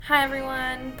Hi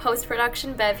everyone,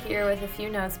 post-production Bev here with a few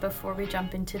notes before we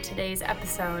jump into today's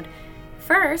episode.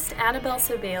 First, Annabelle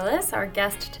Sebelius, our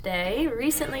guest today,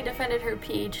 recently defended her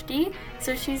PhD,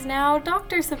 so she's now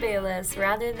Dr. Sebelius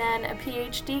rather than a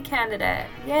PhD candidate.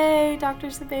 Yay, Dr.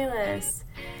 Sebelius!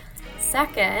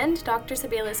 Second, Dr.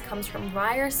 Sebelius comes from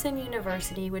Ryerson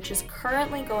University, which is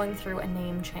currently going through a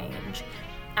name change.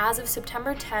 As of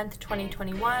September 10th,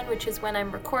 2021, which is when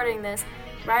I'm recording this,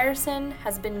 Ryerson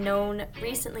has been known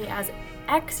recently as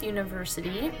X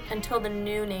University until the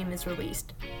new name is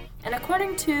released. And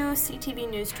according to CTV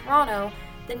News Toronto,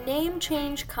 the name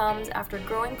change comes after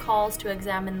growing calls to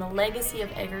examine the legacy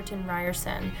of Egerton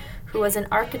Ryerson, who was an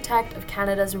architect of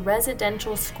Canada's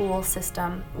residential school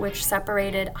system, which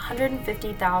separated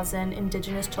 150,000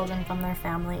 Indigenous children from their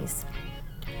families.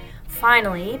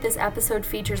 Finally, this episode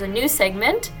features a new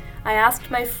segment. I asked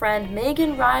my friend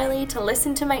Megan Riley to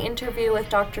listen to my interview with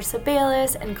Dr.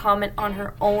 Sebelius and comment on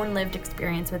her own lived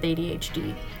experience with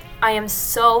ADHD. I am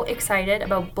so excited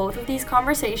about both of these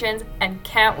conversations and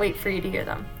can't wait for you to hear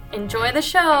them. Enjoy the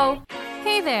show!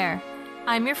 Hey there!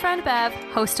 I'm your friend Bev,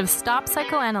 host of Stop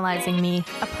Psychoanalyzing Me,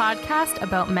 a podcast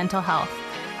about mental health.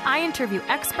 I interview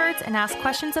experts and ask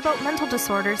questions about mental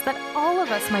disorders that all of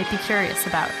us might be curious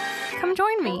about. Come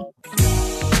join me.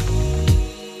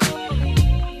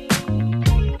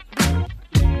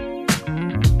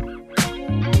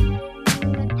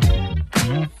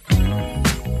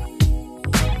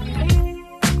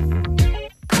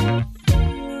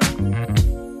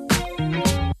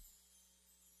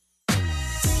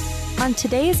 On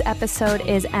today's episode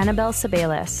is Annabelle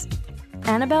Sebelius.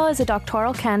 Annabelle is a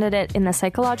doctoral candidate in the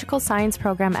psychological science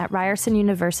program at Ryerson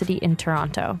University in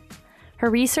Toronto. Her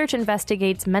research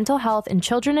investigates mental health in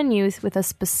children and youth with a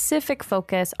specific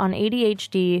focus on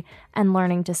ADHD and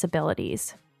learning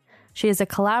disabilities. She is a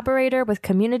collaborator with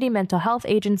community mental health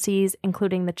agencies,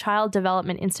 including the Child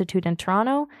Development Institute in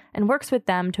Toronto, and works with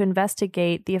them to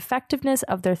investigate the effectiveness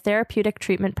of their therapeutic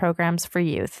treatment programs for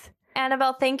youth.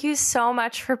 Annabelle, thank you so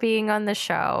much for being on the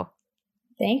show.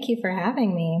 Thank you for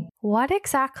having me. What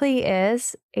exactly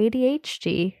is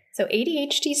ADHD? So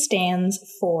ADHD stands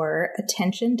for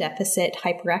Attention Deficit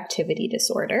Hyperactivity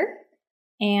Disorder,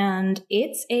 and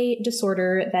it's a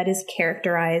disorder that is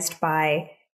characterized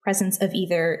by presence of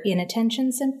either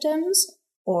inattention symptoms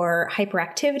or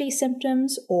hyperactivity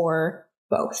symptoms or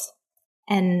both.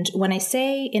 And when I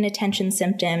say inattention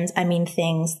symptoms, I mean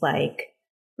things like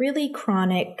really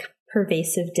chronic,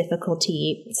 pervasive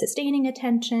difficulty sustaining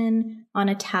attention on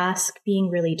a task, being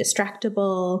really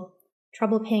distractible,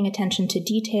 trouble paying attention to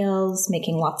details,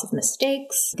 making lots of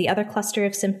mistakes. The other cluster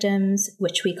of symptoms,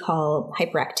 which we call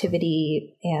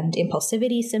hyperactivity and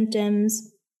impulsivity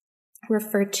symptoms,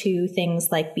 refer to things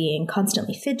like being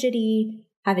constantly fidgety,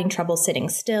 having trouble sitting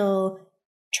still,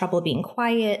 trouble being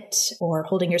quiet, or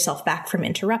holding yourself back from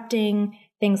interrupting,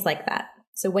 things like that.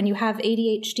 So when you have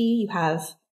ADHD, you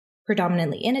have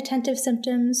predominantly inattentive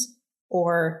symptoms,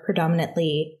 or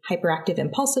predominantly hyperactive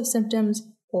impulsive symptoms,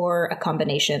 or a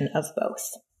combination of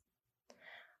both.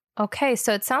 Okay,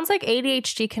 so it sounds like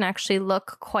ADHD can actually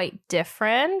look quite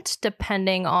different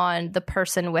depending on the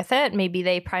person with it. Maybe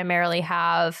they primarily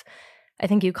have, I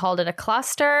think you called it a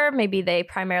cluster. Maybe they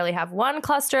primarily have one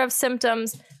cluster of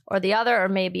symptoms or the other, or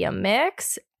maybe a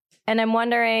mix. And I'm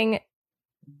wondering,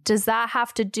 does that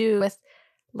have to do with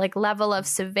like level of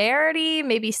severity?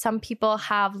 Maybe some people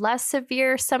have less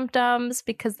severe symptoms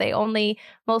because they only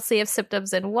mostly have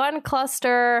symptoms in one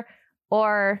cluster,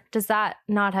 or does that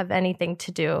not have anything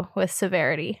to do with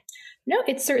severity? No,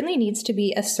 it certainly needs to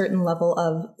be a certain level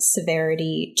of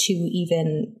severity to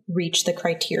even reach the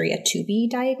criteria to be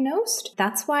diagnosed.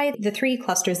 That's why the three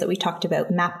clusters that we talked about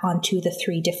map onto the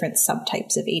three different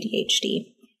subtypes of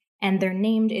ADHD. And they're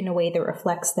named in a way that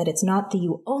reflects that it's not that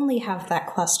you only have that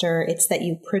cluster, it's that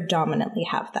you predominantly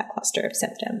have that cluster of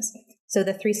symptoms. So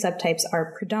the three subtypes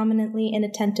are predominantly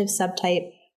inattentive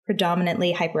subtype,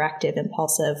 predominantly hyperactive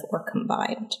impulsive, or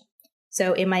combined.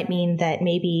 So it might mean that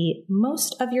maybe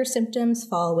most of your symptoms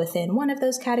fall within one of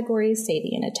those categories, say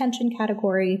the inattention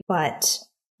category, but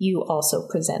you also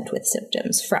present with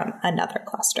symptoms from another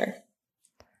cluster.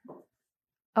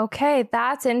 Okay,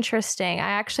 that's interesting.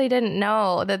 I actually didn't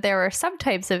know that there were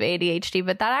subtypes of ADHD,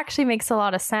 but that actually makes a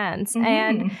lot of sense. Mm-hmm.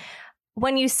 And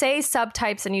when you say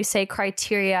subtypes and you say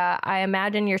criteria, I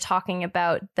imagine you're talking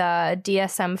about the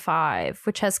DSM-5,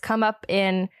 which has come up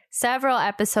in several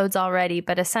episodes already.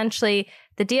 But essentially,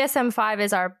 the DSM-5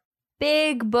 is our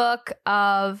big book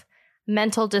of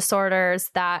mental disorders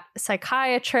that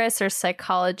psychiatrists or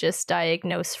psychologists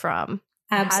diagnose from.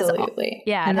 Absolutely.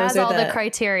 It has all the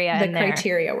criteria in there. The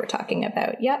criteria we're talking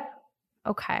about. Yep.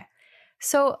 Okay.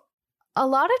 So A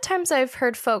lot of times I've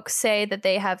heard folks say that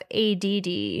they have ADD.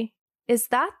 Is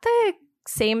that the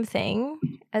same thing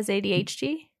as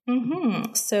ADHD?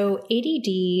 Mm-hmm. So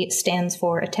ADD stands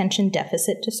for Attention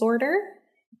Deficit Disorder,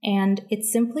 and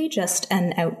it's simply just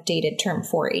an outdated term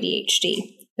for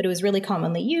ADHD. But it was really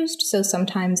commonly used, so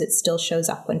sometimes it still shows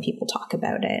up when people talk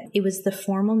about it. It was the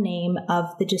formal name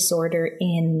of the disorder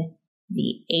in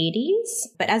the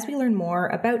 80s, but as we learn more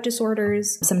about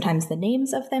disorders, sometimes the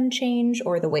names of them change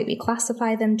or the way we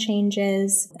classify them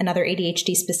changes. Another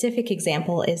ADHD-specific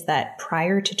example is that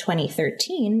prior to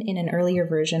 2013, in an earlier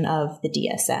version of the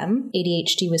DSM,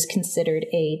 ADHD was considered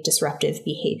a disruptive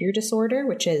behavior disorder,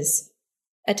 which is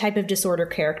a type of disorder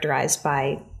characterized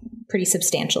by pretty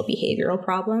substantial behavioral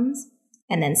problems.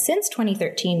 And then since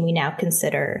 2013, we now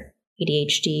consider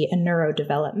ADHD a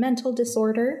neurodevelopmental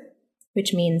disorder,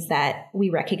 which means that we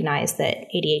recognize that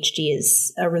ADHD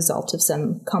is a result of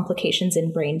some complications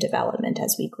in brain development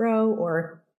as we grow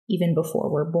or even before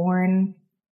we're born.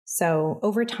 So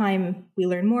over time, we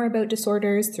learn more about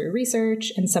disorders through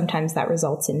research, and sometimes that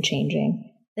results in changing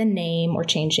the name or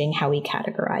changing how we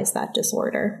categorize that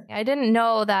disorder. I didn't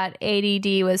know that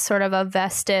ADD was sort of a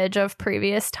vestige of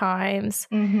previous times.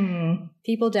 Mm-hmm.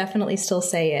 People definitely still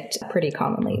say it pretty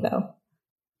commonly, though.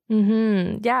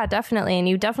 Mm-hmm. Yeah, definitely. And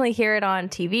you definitely hear it on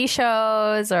TV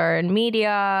shows or in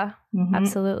media. Mm-hmm.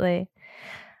 Absolutely.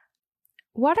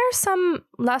 What are some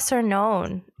lesser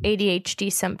known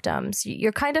ADHD symptoms?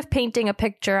 You're kind of painting a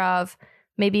picture of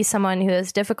maybe someone who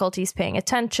has difficulties paying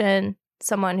attention,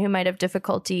 someone who might have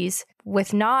difficulties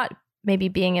with not maybe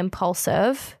being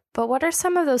impulsive. But what are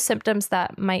some of those symptoms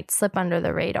that might slip under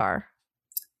the radar?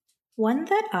 One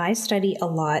that I study a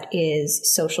lot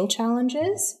is social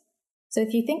challenges. So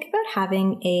if you think about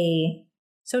having a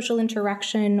social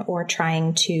interaction or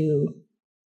trying to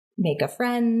make a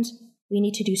friend, we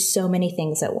need to do so many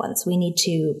things at once. We need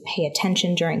to pay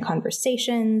attention during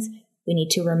conversations. We need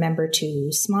to remember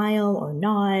to smile or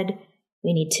nod.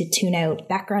 We need to tune out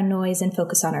background noise and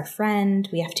focus on our friend.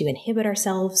 We have to inhibit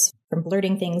ourselves from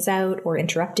blurting things out or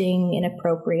interrupting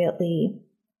inappropriately.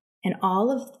 And all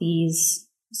of these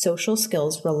social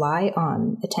skills rely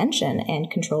on attention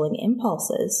and controlling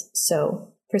impulses.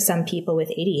 So for some people with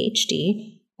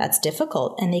ADHD, that's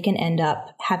difficult, and they can end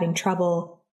up having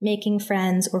trouble making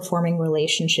friends or forming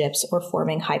relationships or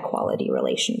forming high-quality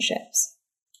relationships.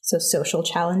 So social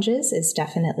challenges is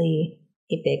definitely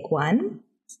a big one.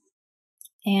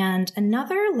 And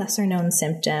another lesser-known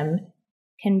symptom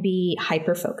can be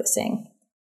hyperfocusing.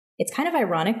 It's kind of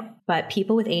ironic, but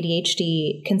people with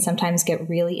ADHD can sometimes get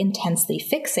really intensely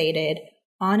fixated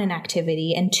on an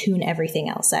activity and tune everything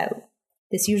else out.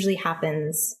 This usually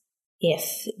happens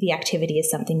if the activity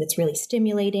is something that's really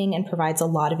stimulating and provides a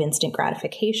lot of instant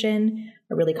gratification.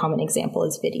 A really common example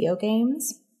is video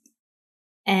games.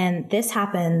 And this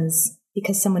happens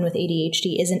because someone with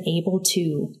ADHD isn't able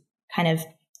to kind of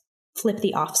flip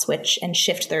the off switch and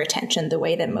shift their attention the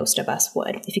way that most of us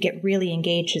would. If you get really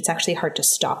engaged, it's actually hard to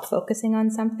stop focusing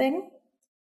on something.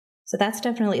 So that's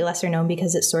definitely lesser known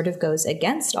because it sort of goes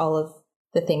against all of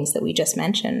the things that we just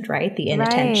mentioned, right? The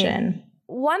inattention. Right.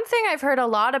 One thing I've heard a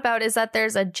lot about is that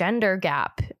there's a gender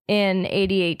gap in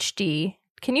ADHD.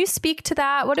 Can you speak to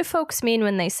that? What do folks mean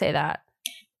when they say that?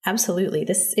 Absolutely.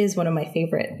 This is one of my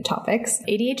favorite topics.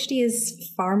 ADHD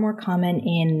is far more common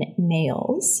in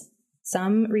males.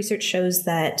 Some research shows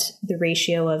that the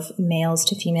ratio of males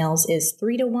to females is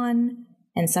 3-to-1,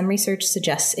 and some research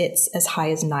suggests it's as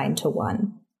high as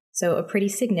 9-to-1. So a pretty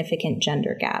significant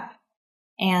gender gap.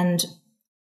 And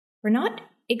we're not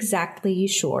exactly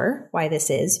sure why this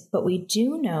is, but we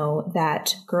do know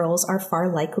that girls are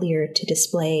far likelier to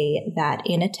display that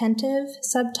inattentive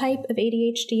subtype of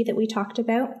ADHD that we talked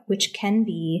about, which can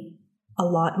be a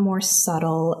lot more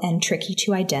subtle and tricky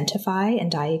to identify and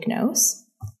diagnose.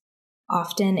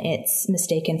 Often it's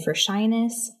mistaken for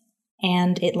shyness,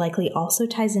 and it likely also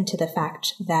ties into the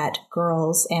fact that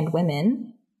girls and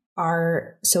women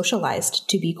are socialized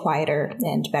to be quieter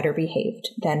and better behaved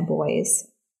than boys.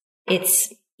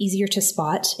 It's easier to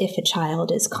spot if a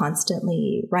child is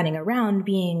constantly running around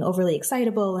being overly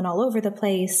excitable and all over the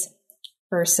place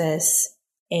versus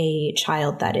a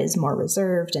child that is more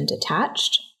reserved and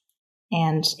detached.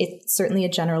 And it's certainly a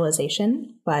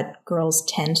generalization, but girls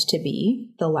tend to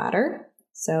be the latter,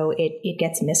 so it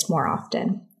gets missed more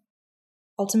often.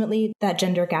 Ultimately, that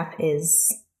gender gap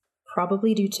is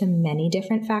probably due to many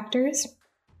different factors.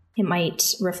 It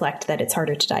might reflect that it's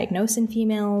harder to diagnose in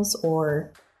females,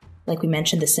 or, like we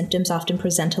mentioned, the symptoms often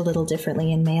present a little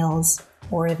differently in males,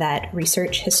 or that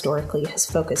research historically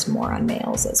has focused more on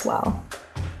males as well.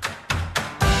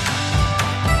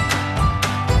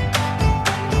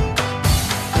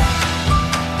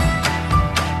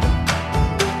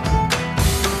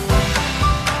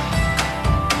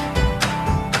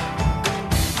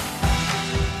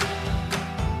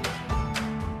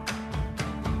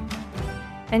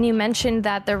 And you mentioned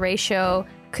that the ratio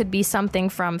could be something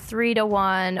from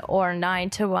 3-to-1 or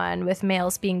 9-to-1 with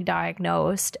males being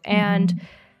diagnosed. And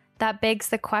that begs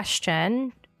the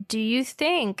question, do you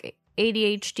think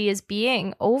ADHD is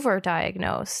being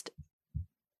overdiagnosed?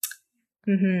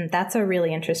 That's a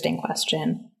really interesting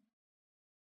question.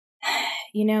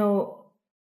 You know,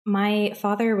 my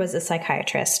father was a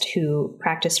psychiatrist who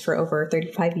practiced for over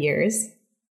 35 years,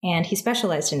 and he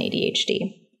specialized in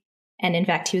ADHD. And in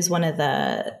fact, he was one of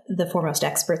the foremost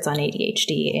experts on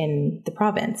ADHD in the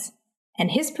province. And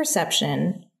his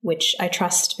perception, which I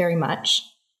trust very much,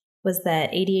 was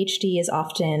that ADHD is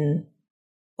often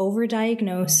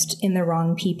overdiagnosed in the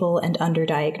wrong people and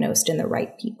underdiagnosed in the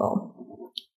right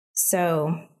people.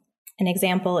 So an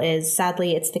example is,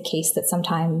 sadly, it's the case that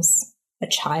sometimes a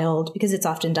child, because it's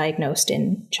often diagnosed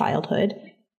in childhood,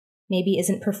 maybe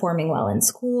isn't performing well in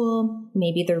school,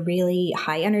 maybe they're really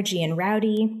high energy and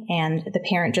rowdy, and the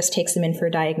parent just takes them in for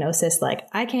a diagnosis like,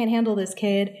 I can't handle this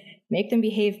kid, make them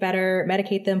behave better,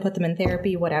 medicate them, put them in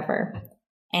therapy, whatever.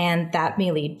 And that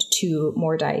may lead to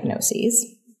more diagnoses.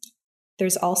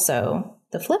 There's also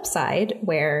the flip side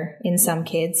where in some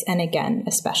kids, and again,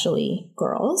 especially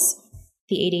girls,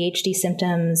 the ADHD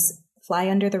symptoms fly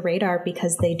under the radar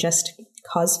because they just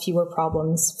cause fewer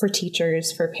problems for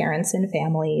teachers, for parents and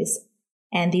families.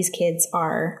 And these kids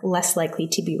are less likely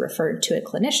to be referred to a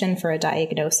clinician for a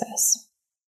diagnosis.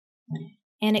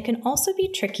 And it can also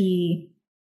be tricky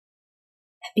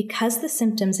because the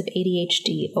symptoms of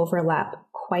ADHD overlap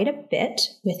quite a bit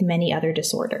with many other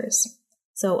disorders.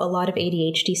 So a lot of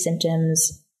ADHD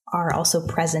symptoms are also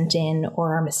present in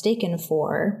or are mistaken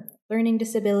for learning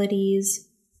disabilities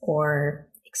or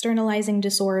externalizing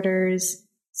disorders.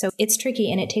 So it's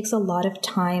tricky, and it takes a lot of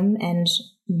time and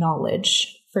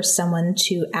knowledge for someone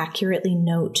to accurately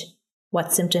note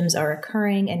what symptoms are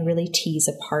occurring and really tease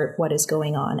apart what is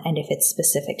going on and if it's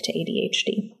specific to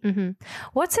ADHD.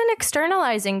 What's an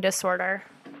externalizing disorder?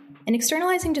 An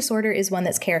externalizing disorder is one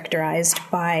that's characterized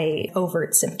by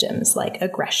overt symptoms like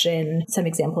aggression. Some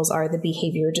examples are the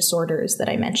behavior disorders that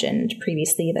I mentioned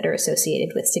previously that are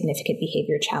associated with significant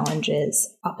behavior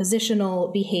challenges,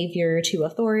 oppositional behavior to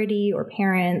authority or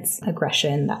parents,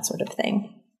 aggression, that sort of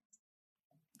thing.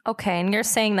 Okay, and you're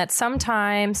saying that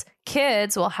sometimes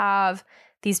kids will have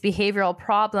these behavioral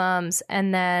problems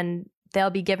and then they'll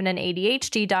be given an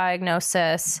ADHD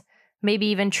diagnosis, maybe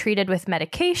even treated with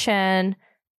medication,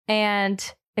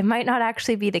 and it might not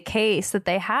actually be the case that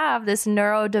they have this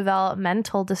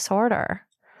neurodevelopmental disorder.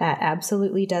 That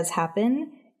absolutely does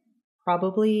happen,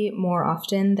 probably more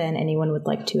often than anyone would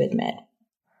like to admit.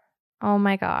 Oh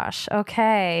my gosh.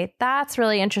 Okay. That's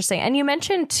really interesting. And you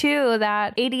mentioned too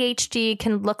that ADHD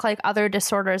can look like other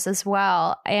disorders as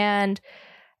well. And,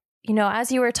 you know,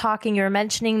 as you were talking, you were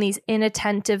mentioning these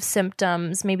inattentive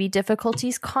symptoms, maybe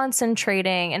difficulties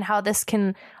concentrating, and how this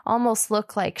can almost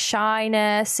look like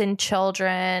shyness in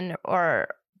children or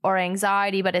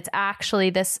anxiety, but it's actually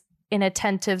this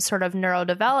inattentive sort of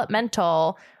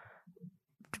neurodevelopmental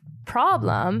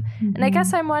problem. And I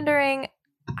guess I'm wondering,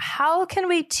 how can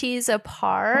we tease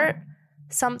apart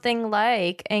something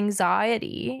like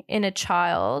anxiety in a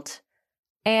child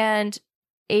and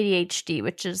ADHD,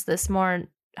 which is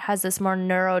has this more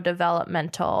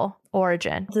neurodevelopmental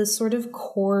origin? The sort of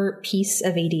core piece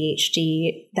of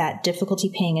ADHD, that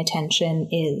difficulty paying attention,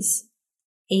 is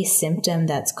a symptom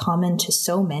that's common to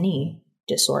so many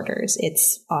disorders.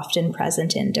 It's often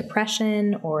present in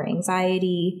depression or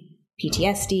anxiety,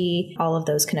 PTSD. All of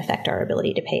those can affect our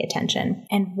ability to pay attention.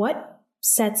 And what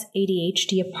sets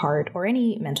ADHD apart, or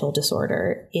any mental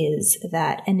disorder, is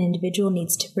that an individual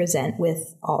needs to present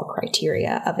with all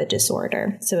criteria of a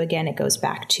disorder. So again, it goes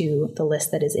back to the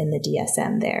list that is in the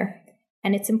DSM there.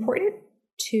 And it's important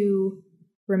to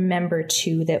remember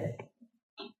too that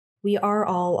we are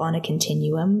all on a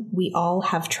continuum. We all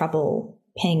have trouble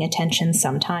paying attention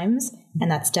sometimes, and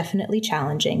that's definitely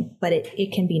challenging, but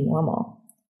it can be normal.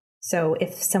 So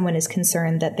if someone is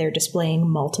concerned that they're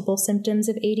displaying multiple symptoms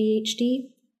of ADHD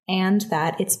and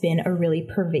that it's been a really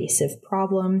pervasive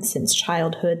problem since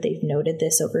childhood, they've noted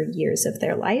this over years of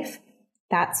their life,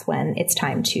 that's when it's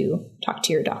time to talk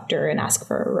to your doctor and ask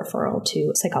for a referral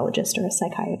to a psychologist or a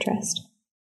psychiatrist.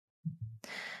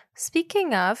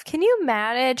 Speaking of, can you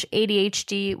manage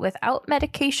ADHD without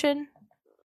medication?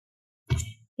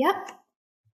 Yep.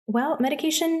 Well,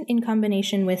 medication in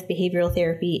combination with behavioral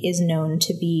therapy is known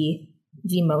to be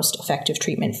the most effective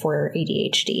treatment for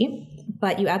ADHD,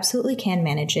 but you absolutely can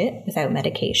manage it without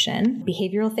medication.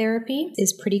 Behavioral therapy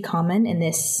is pretty common in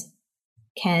this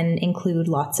can include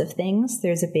lots of things.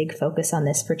 There's a big focus on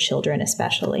this for children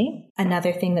especially.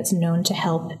 Another thing that's known to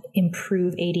help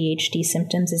improve ADHD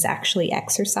symptoms is actually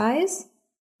exercise.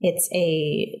 It's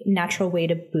a natural way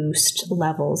to boost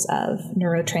levels of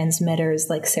neurotransmitters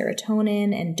like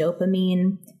serotonin and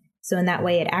dopamine. So in that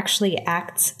way, it actually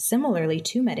acts similarly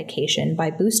to medication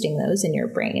by boosting those in your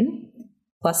brain.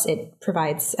 Plus, it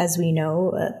provides, as we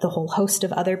know, the whole host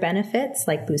of other benefits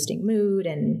like boosting mood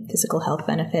and physical health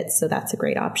benefits. So that's a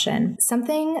great option.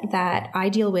 Something that I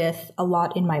deal with a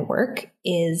lot in my work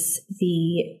is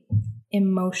the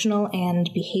emotional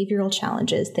and behavioral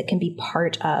challenges that can be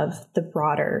part of the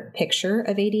broader picture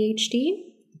of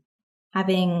ADHD.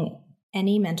 Having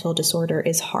any mental disorder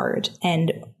is hard.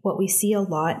 And what we see a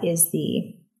lot is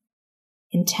the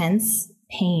intense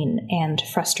pain and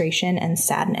frustration and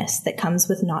sadness that comes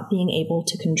with not being able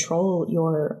to control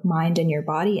your mind and your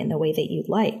body in the way that you'd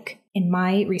like. In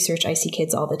my research, I see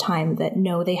kids all the time that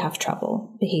know they have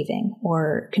trouble behaving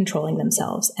or controlling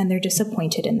themselves, and they're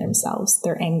disappointed in themselves.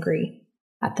 They're angry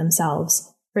at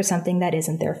themselves for something that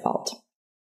isn't their fault.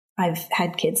 I've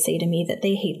had kids say to me that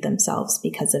they hate themselves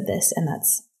because of this, and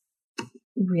that's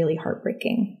really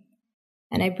heartbreaking.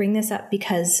 And I bring this up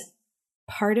because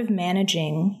part of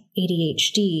managing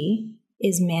ADHD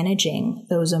is managing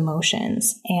those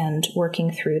emotions and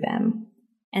working through them.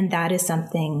 And that is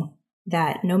something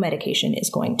that no medication is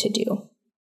going to do.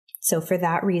 So for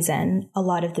that reason, a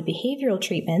lot of the behavioral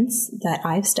treatments that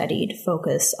I've studied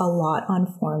focus a lot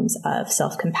on forms of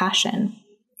self-compassion.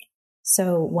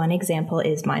 So one example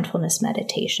is mindfulness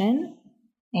meditation.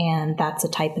 And that's a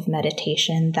type of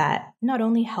meditation that not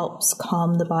only helps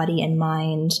calm the body and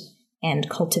mind and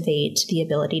cultivate the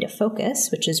ability to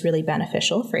focus, which is really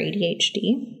beneficial for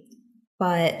ADHD,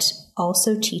 but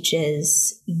also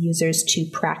teaches users to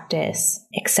practice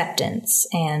acceptance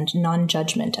and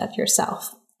non-judgment of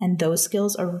yourself. And those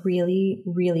skills are really,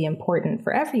 really important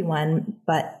for everyone,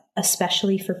 but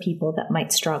especially for people that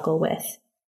might struggle with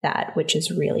that, which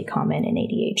is really common in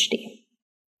ADHD.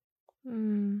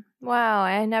 Wow,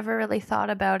 I never really thought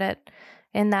about it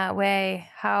in that way,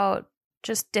 how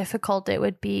just difficult it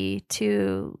would be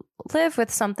to live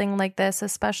with something like this,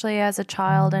 especially as a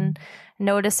child, and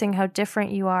noticing how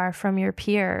different you are from your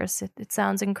peers. It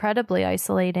sounds incredibly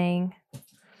isolating.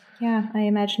 Yeah, I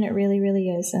imagine it really, really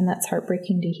is, and that's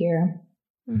heartbreaking to hear.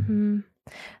 Mm-hmm.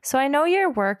 So I know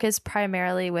your work is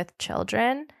primarily with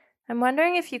children. I'm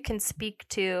wondering if you can speak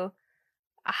to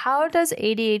how does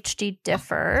ADHD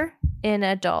differ in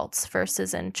adults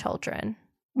versus in children?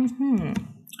 Mm-hmm.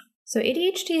 So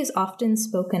ADHD is often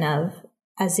spoken of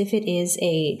as if it is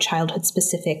a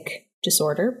childhood-specific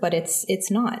disorder, but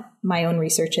it's not. My own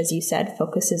research, as you said,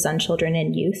 focuses on children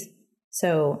and youth.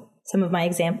 So some of my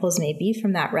examples may be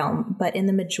from that realm, but in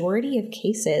the majority of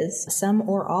cases, some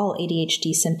or all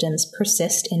ADHD symptoms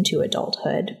persist into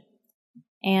adulthood.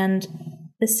 And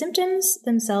the symptoms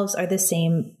themselves are the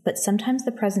same, but sometimes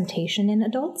the presentation in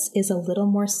adults is a little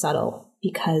more subtle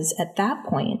because at that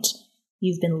point,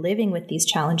 you've been living with these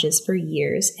challenges for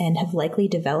years and have likely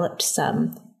developed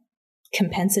some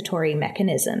compensatory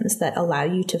mechanisms that allow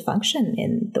you to function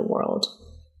in the world.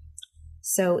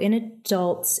 So in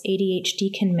adults,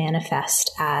 ADHD can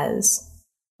manifest as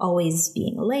always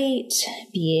being late,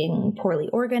 being poorly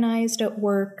organized at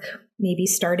work, maybe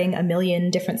starting a million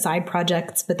different side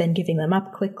projects, but then giving them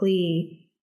up quickly,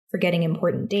 forgetting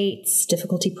important dates,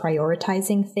 difficulty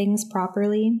prioritizing things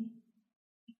properly.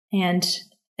 And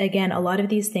again, a lot of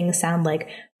these things sound like,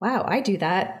 wow, I do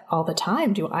that all the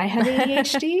time. Do I have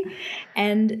ADHD?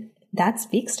 And that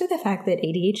speaks to the fact that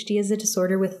ADHD is a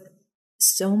disorder with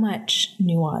so much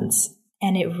nuance,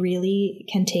 and it really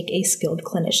can take a skilled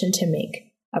clinician to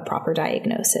make a proper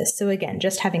diagnosis. So again,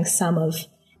 just having some of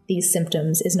these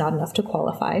symptoms is not enough to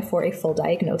qualify for a full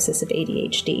diagnosis of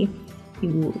ADHD.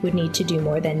 You would need to do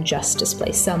more than just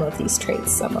display some of these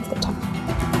traits some of the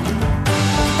time.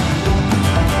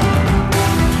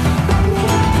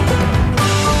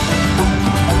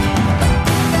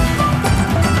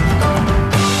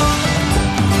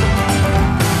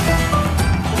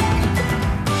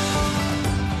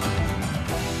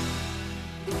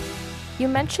 You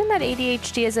mentioned that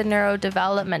ADHD is a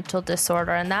neurodevelopmental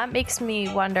disorder, and that makes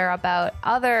me wonder about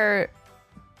other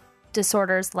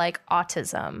disorders like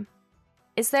autism.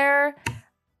 Is there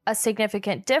a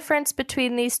significant difference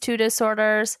between these two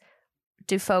disorders?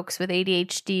 Do folks with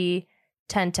ADHD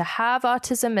tend to have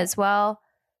autism as well?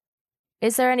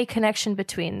 Is there any connection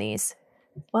between these?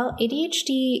 Well,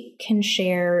 ADHD can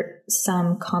share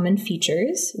some common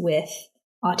features with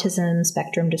autism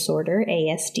spectrum disorder,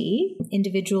 ASD.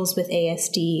 Individuals with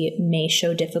ASD may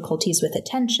show difficulties with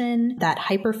attention, that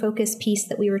hyperfocus piece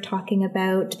that we were talking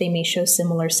about. They may show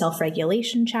similar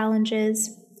self-regulation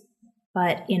challenges.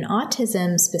 But in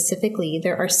autism specifically,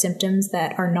 there are symptoms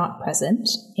that are not present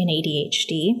in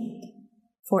ADHD.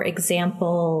 For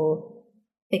example,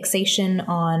 fixation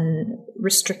on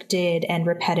restricted and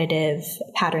repetitive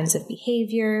patterns of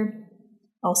behavior.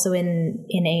 Also in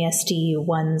ASD,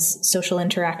 one's social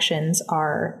interactions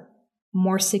are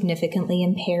more significantly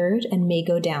impaired and may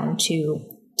go down to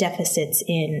deficits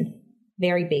in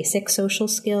very basic social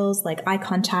skills like eye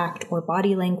contact or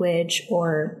body language,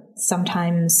 or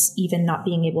sometimes even not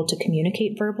being able to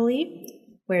communicate verbally,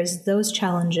 whereas those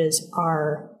challenges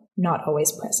are not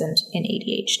always present in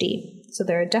ADHD. So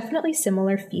there are definitely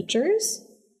similar features,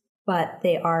 but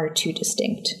they are two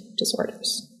distinct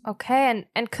disorders. Okay,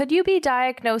 and could you be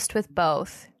diagnosed with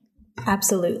both?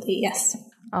 Absolutely, yes.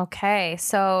 Okay,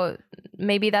 so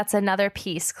maybe that's another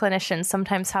piece clinicians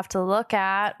sometimes have to look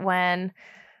at when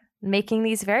making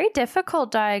these very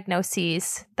difficult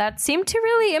diagnoses that seem to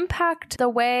really impact the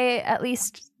way, at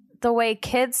least the way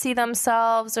kids see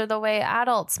themselves or the way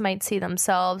adults might see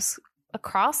themselves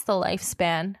across the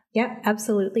lifespan. Yeah,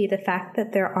 absolutely. The fact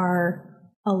that there are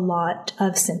a lot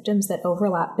of symptoms that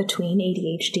overlap between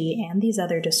ADHD and these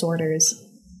other disorders.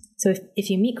 So if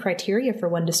you meet criteria for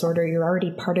one disorder, you're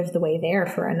already part of the way there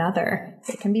for another.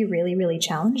 It can be really, really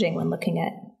challenging when looking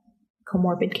at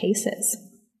comorbid cases.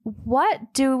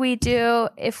 What do we do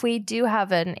if we do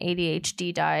have an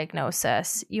ADHD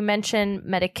diagnosis? You mentioned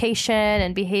medication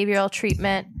and behavioral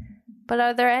treatment, but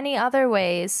are there any other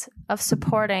ways of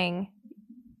supporting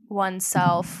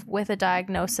oneself with a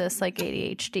diagnosis like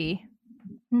ADHD?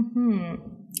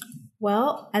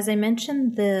 Well, as I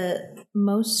mentioned, the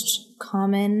most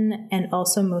common and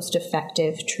also most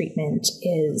effective treatment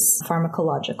is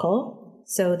pharmacological.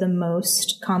 So the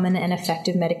most common and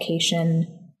effective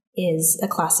medication is a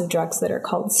class of drugs that are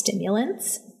called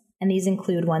stimulants. And these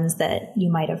include ones that you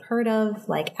might have heard of,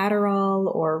 like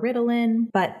Adderall or Ritalin.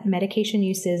 But medication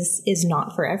use is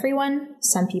not for everyone.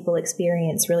 Some people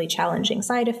experience really challenging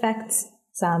side effects.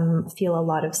 Some feel a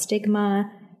lot of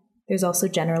stigma. There's also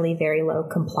generally very low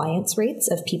compliance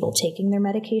rates of people taking their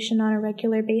medication on a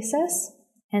regular basis.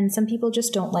 And some people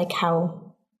just don't like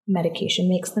how medication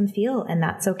makes them feel, and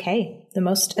that's okay. The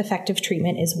most effective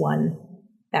treatment is one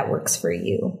that works for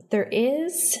you. There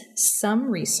is some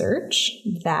research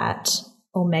that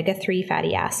omega-3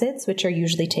 fatty acids, which are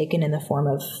usually taken in the form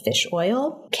of fish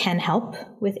oil, can help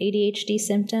with ADHD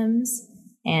symptoms.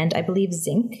 And I believe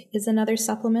zinc is another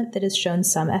supplement that has shown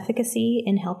some efficacy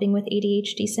in helping with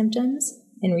ADHD symptoms.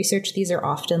 In research, these are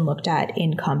often looked at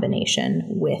in combination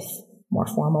with more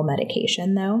formal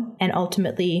medication, though. And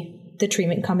ultimately, the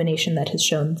treatment combination that has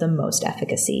shown the most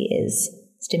efficacy is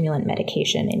stimulant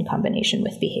medication in combination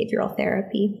with behavioral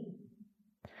therapy.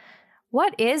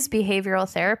 What is behavioral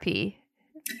therapy?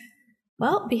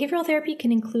 Well, behavioral therapy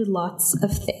can include lots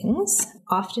of things.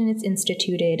 Often it's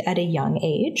instituted at a young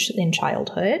age in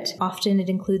childhood. Often it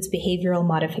includes behavioral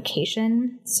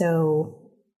modification, so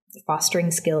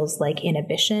fostering skills like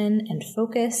inhibition and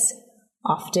focus.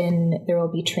 Often there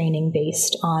will be training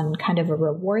based on kind of a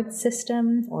reward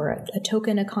system or a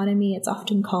token economy, it's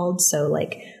often called. So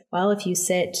like, well, if you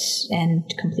sit and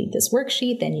complete this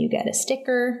worksheet, then you get a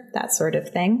sticker, that sort of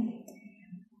thing.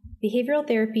 Behavioral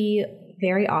therapy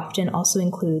very often also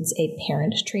includes a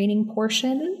parent training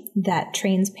portion that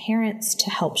trains parents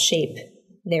to help shape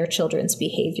their children's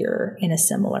behavior in a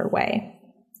similar way.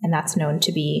 And that's known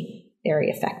to be very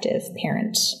effective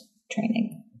parent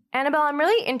training. Annabelle, I'm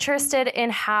really interested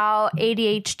in how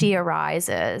ADHD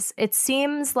arises. It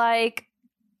seems like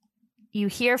you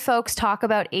hear folks talk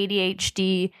about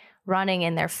ADHD running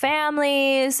in their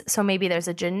families, so maybe there's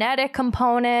a genetic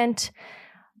component.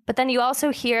 But then you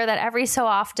also hear that every so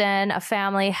often a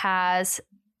family has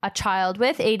a child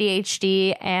with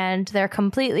ADHD and they're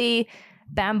completely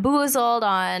bamboozled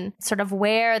on sort of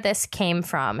where this came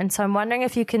from. And so I'm wondering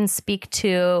if you can speak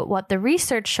to what the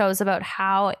research shows about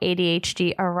how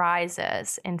ADHD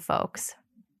arises in folks.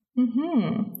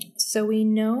 So we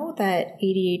know that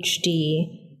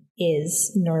ADHD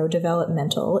is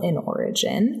neurodevelopmental in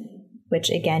origin, which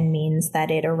again means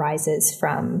that it arises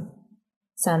from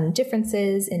some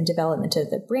differences in development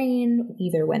of the brain,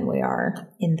 either when we are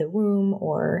in the womb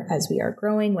or as we are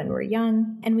growing when we're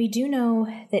young. And we do know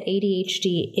that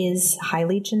ADHD is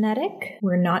highly genetic.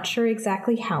 We're not sure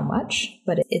exactly how much,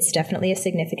 but it's definitely a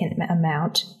significant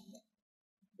amount.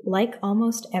 Like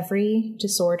almost every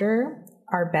disorder,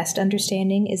 our best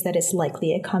understanding is that it's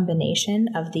likely a combination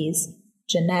of these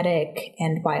genetic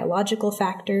and biological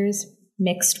factors.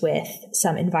 mixed with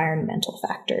some environmental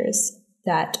factors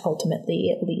that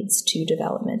ultimately leads to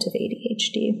development of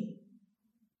ADHD.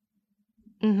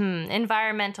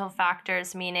 Environmental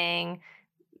factors meaning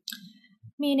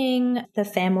the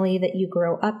family that you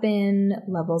grow up in,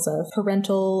 levels of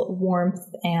parental warmth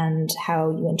and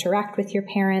how you interact with your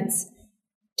parents,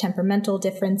 temperamental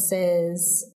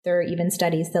differences. There are even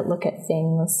studies that look at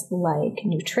things like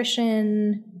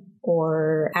nutrition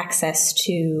or access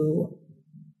to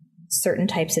certain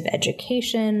types of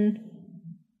education.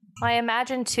 I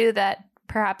imagine too that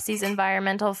perhaps these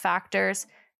environmental factors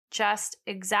just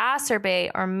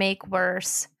exacerbate or make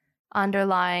worse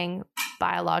underlying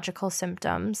biological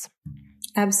symptoms.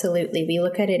 Absolutely. We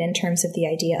look at it in terms of the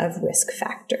idea of risk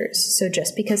factors. So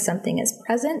just because something is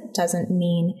present doesn't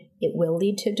mean it will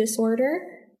lead to disorder,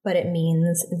 but it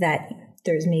means that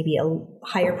there's maybe a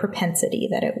higher propensity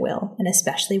that it will. And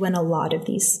especially when a lot of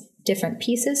these different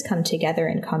pieces come together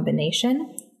in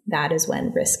combination, that is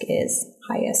when risk is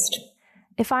highest.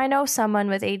 If I know someone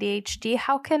with ADHD,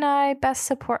 how can I best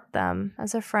support them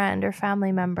as a friend or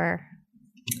family member?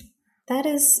 That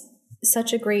is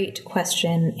such a great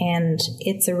question, and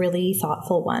it's a really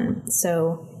thoughtful one.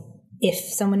 So if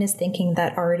someone is thinking,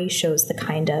 that already shows the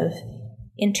kind of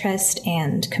interest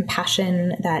and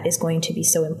compassion that is going to be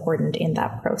so important in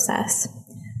that process.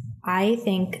 I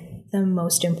think the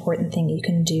most important thing you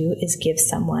can do is give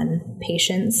someone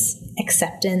patience,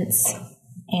 acceptance,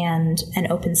 and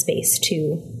an open space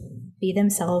to be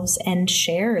themselves and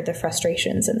share the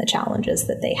frustrations and the challenges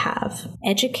that they have.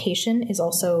 Education is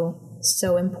also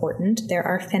so important. There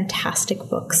are fantastic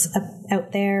books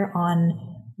out there on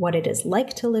what it is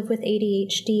like to live with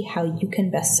ADHD, how you can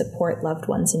best support loved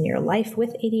ones in your life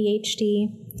with ADHD.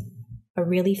 A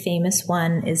really famous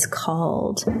one is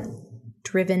called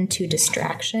Driven to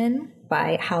Distraction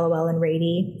by Hallowell and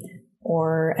Rady,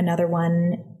 or another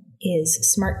one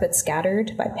is Smart But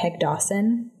Scattered by Peg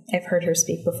Dawson. I've heard her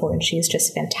speak before, and she is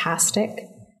just fantastic.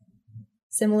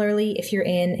 Similarly, if you're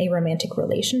in a romantic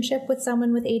relationship with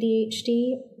someone with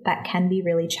ADHD, that can be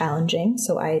really challenging,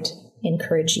 so I'd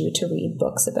encourage you to read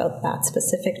books about that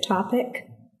specific topic.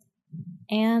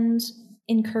 And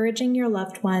encouraging your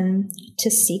loved one to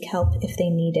seek help if they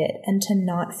need it, and to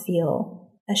not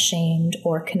feel ashamed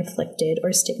or conflicted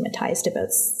or stigmatized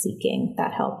about seeking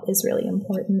that help is really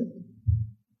important.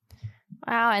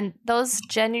 Wow, and those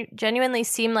genuinely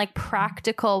seem like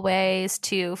practical ways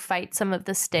to fight some of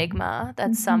the stigma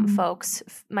that some folks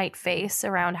might face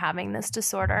around having this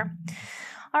disorder.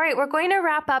 All right, we're going to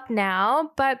wrap up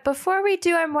now, but before we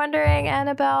do, I'm wondering,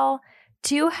 Annabelle,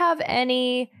 do you have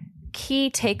any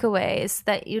key takeaways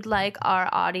that you'd like our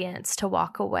audience to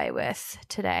walk away with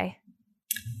today?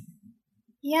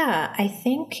 Yeah, I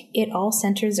think it all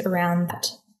centers around that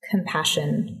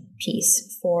compassion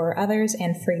piece for others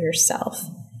and for yourself.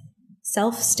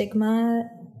 Self-stigma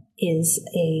is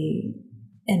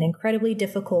an incredibly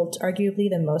difficult, arguably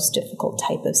the most difficult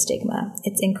type of stigma.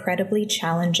 It's incredibly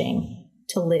challenging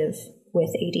to live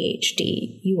with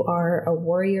ADHD. You are a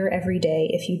warrior every day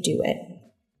if you do it.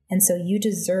 And so you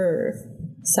deserve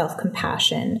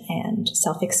self-compassion and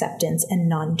self-acceptance and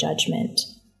non-judgment.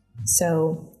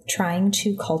 So trying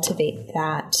to cultivate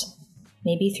that,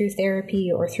 maybe through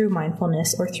therapy or through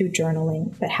mindfulness or through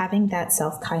journaling, but having that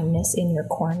self-kindness in your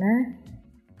corner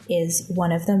is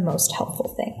one of the most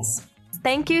helpful things.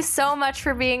 Thank you so much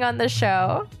for being on the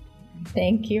show.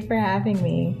 Thank you for having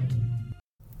me.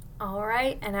 All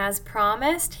right, and as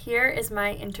promised, here is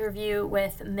my interview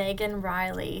with Megan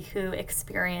Riley, who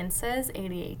experiences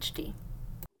ADHD.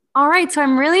 All right, so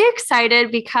I'm really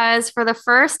excited because for the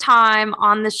first time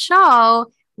on the show,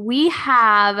 we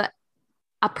have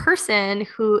a person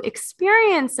who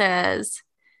experiences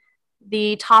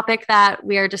the topic that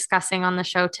we are discussing on the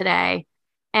show today.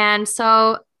 And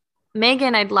so,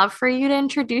 Megan, I'd love for you to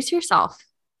introduce yourself.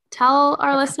 Tell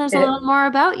our listeners a little more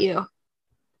about you.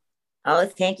 Oh,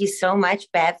 thank you so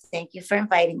much, Bev. Thank you for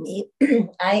inviting me.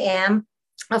 I am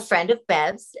a friend of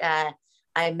Bev's.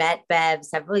 I met Bev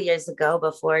several years ago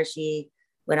before she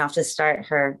went off to start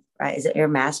her, is it your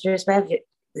master's, Bev,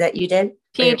 that you did?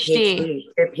 PhD.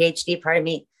 Your PhD, pardon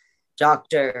me,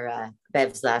 Dr.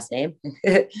 Bev's last name.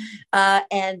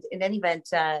 And in any event,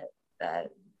 I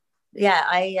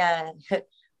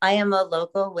am a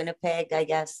local Winnipeg, I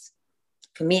guess,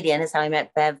 comedian is how I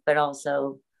met Bev, but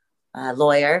also a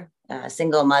lawyer,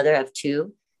 single mother of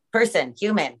two,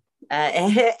 human.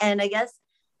 And I guess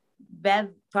Bev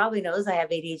probably knows I have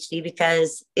ADHD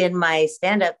because in my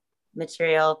stand-up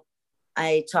material,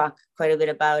 I talk quite a bit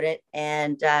about it.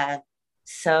 And Bev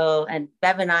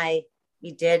and I,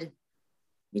 we did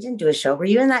You didn't do a show. Were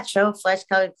you in that show, Flesh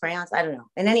Colored Crayons? I don't know.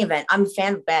 In any event, I'm a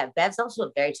fan of Bev. Bev's also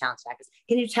a very talented actress.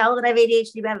 Can you tell that I have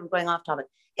ADHD, Bev? I'm going off topic.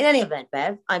 In any event,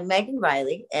 Bev, I'm Megan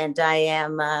Riley, and I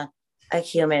am a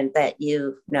human that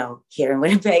you know here in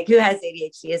Winnipeg who has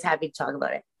ADHD, is happy to talk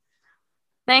about it.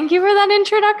 Thank you for that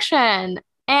introduction.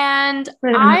 And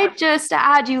I just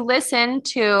had you listen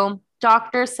to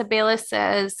Dr.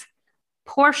 Sebelius's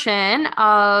portion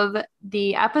of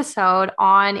the episode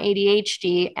on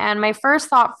ADHD. And my first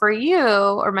thought for you,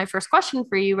 or my first question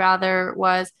for you rather,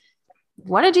 was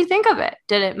what did you think of it?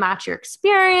 Did it match your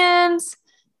experience?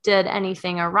 Did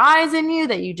anything arise in you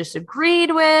that you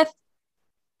disagreed with?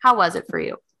 How was it for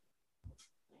you?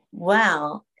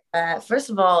 Wow. First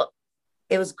of all,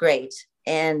 it was great.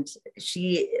 And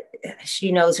she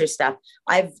knows her stuff.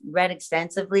 I've read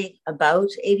extensively about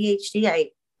ADHD.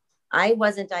 I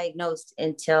wasn't diagnosed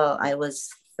until I was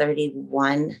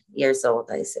 31 years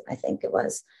old, I think it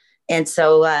was. And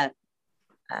so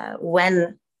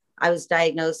when I was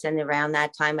diagnosed and around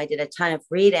that time, I did a ton of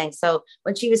reading. So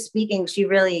when she was speaking, she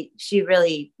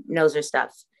really knows her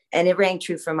stuff. And it rang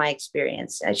true from my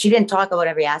experience. She didn't talk about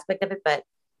every aspect of it, but,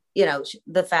 you know,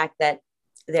 the fact that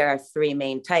there are three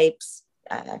main types,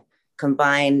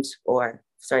 combined, or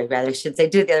sorry, rather, I should say,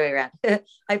 do it the other way around.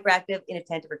 Hyperactive,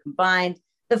 inattentive, or combined.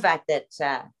 The fact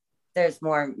that there's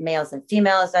more males than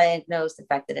females diagnosed, the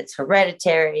fact that it's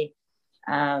hereditary.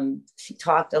 She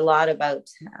talked a lot about,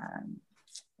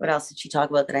 what else did she talk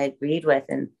about that I agreed with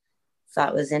and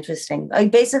thought was interesting?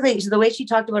 Basically, the way she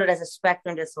talked about it as a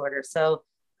spectrum disorder. So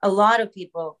a lot of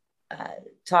people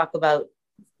talk about,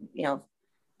 you know,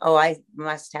 oh, I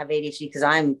must have ADHD because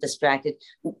I'm distracted.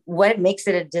 What makes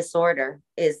it a disorder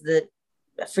is the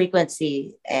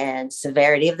frequency and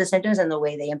severity of the symptoms and the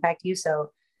way they impact you. So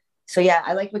yeah,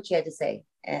 I like what she had to say.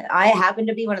 And I happen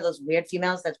to be one of those weird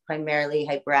females that's primarily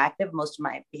hyperactive. Most of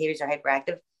my behaviors are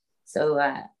hyperactive. So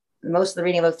most of the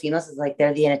reading about females is like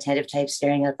they're the inattentive type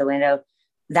staring out the window.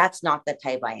 That's not the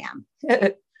type I am.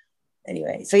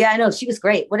 Anyway, so yeah, I know she was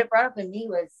great. What it brought up in me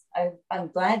was I'm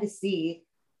glad to see.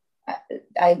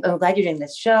 I'm glad you're doing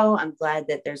this show. I'm glad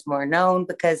that there's more known,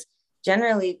 because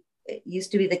generally it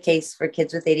used to be the case for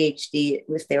kids with ADHD,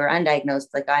 if they were undiagnosed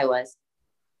like I was,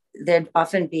 there'd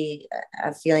often be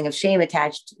a feeling of shame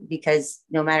attached, because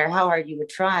no matter how hard you would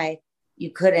try,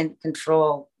 you couldn't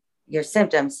control your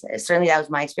symptoms. Certainly that was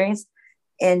my experience.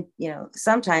 And, you know,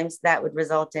 sometimes that would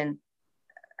result in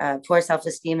poor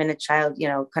self-esteem in a child, you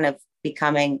know, kind of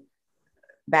becoming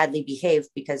badly behaved,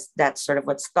 because that's sort of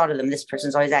what's thought of them. This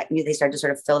person's always acting. They start to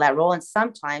sort of fill that role. And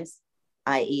sometimes,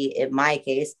 i.e. in my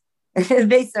case,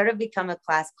 they sort of become a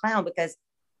class clown, because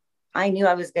I knew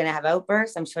I was going to have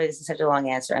outbursts. I'm sorry, this is such a long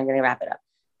answer. I'm going to wrap it up.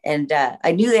 And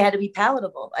I knew they had to be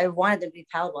palatable. I wanted them to be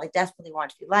palatable. I desperately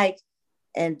wanted to be liked.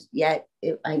 And yet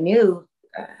I knew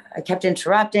I kept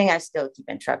interrupting. I still keep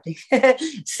interrupting.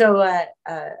 So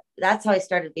that's how I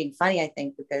started being funny, I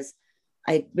think, because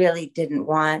I really didn't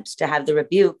want to have the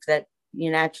rebuke that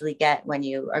you naturally get when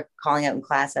you are calling out in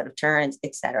class out of turns,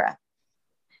 etc.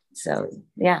 So,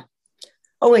 yeah.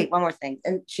 Oh, wait, one more thing.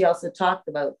 And she also talked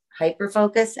about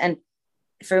hyperfocus. And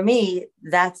for me,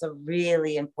 that's a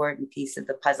really important piece of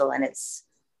the puzzle. And it's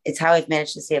how I've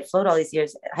managed to stay afloat all these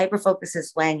years. Hyperfocus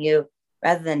is when you,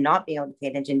 rather than not being able to pay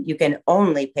attention, you can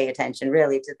only pay attention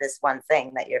really to this one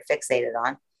thing that you're fixated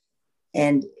on.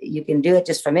 And you can do it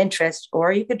just from interest,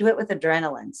 or you could do it with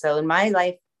adrenaline. So in my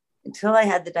life, until I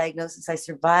had the diagnosis, I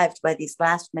survived by these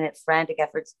last minute frantic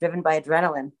efforts driven by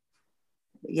adrenaline,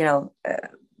 you know,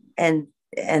 and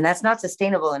that's not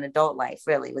sustainable in adult life,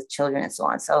 really, with children and so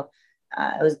on. So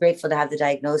I was grateful to have the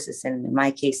diagnosis. And in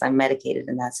my case, I'm medicated,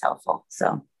 and that's helpful.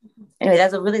 So anyway,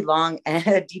 that's a really long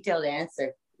and detailed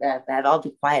answer. That I'll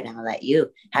be quiet now and let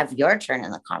you have your turn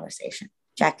in the conversation.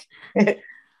 Check.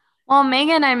 Well,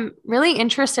 Megan, I'm really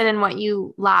interested in what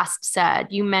you last said.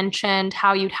 You mentioned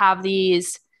how you'd have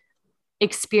these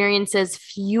experiences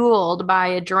fueled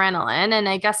by adrenaline. And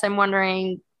I guess I'm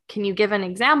wondering, can you give an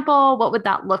example? What would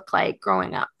that look like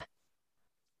growing up?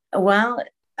 Well,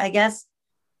 I guess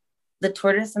the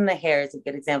tortoise and the hare is a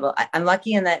good example. I'm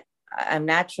lucky in that I'm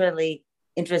naturally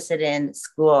interested in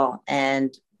school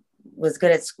and was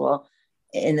good at school,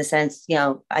 in the sense, you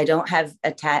know, I don't have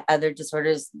other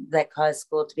disorders that cause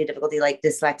school to be a difficulty, like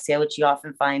dyslexia, which you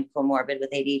often find comorbid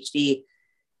with ADHD.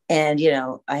 And, you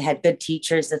know, I had good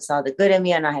teachers that saw the good in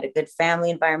me, and I had a good family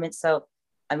environment. So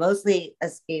I mostly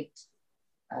escaped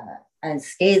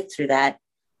unscathed through that.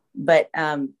 But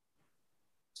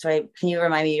sorry, can you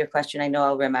remind me of your question? I know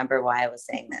I'll remember why I was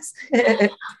saying this.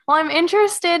 Well, I'm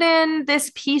interested in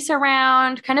this piece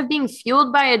around kind of being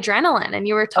fueled by adrenaline. And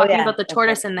you were talking about the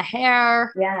tortoise and the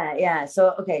hare. Yeah.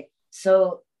 So, okay.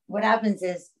 So what happens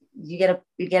is you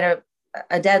get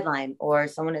a deadline, or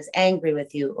someone is angry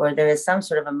with you, or there is some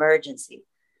sort of emergency.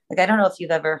 Like, I don't know if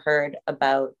you've ever heard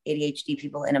about ADHD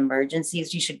people in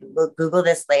emergencies. You should Google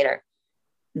this later.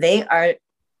 They are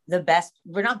the best.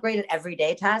 We're not great at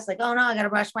everyday tasks. Like, oh no, I got to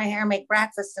brush my hair, make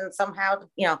breakfast, and somehow,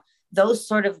 those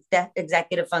sort of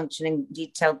executive functioning,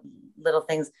 detailed little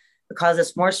things cause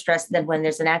us more stress than when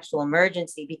there's an actual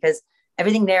emergency, because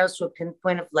everything narrows to a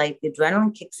pinpoint of light. The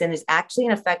adrenaline kicks in. There's actually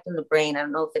an effect in the brain. I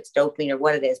don't know if it's dopamine or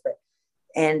what it is, but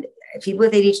and people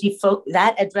with ADHD,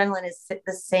 that adrenaline is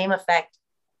the same effect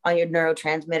on your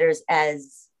neurotransmitters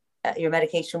as your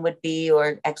medication would be,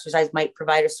 or exercise might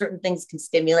provide, or certain things can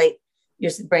stimulate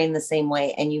your brain the same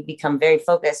way, and you become very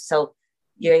focused. So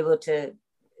you're able to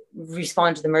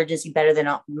respond to the emergency better than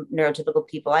neurotypical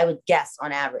people, I would guess,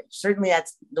 on average. Certainly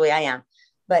that's the way I am.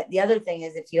 But the other thing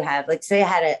is, if you have, like, say I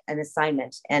had an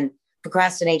assignment, and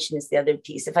procrastination is the other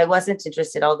piece. If I wasn't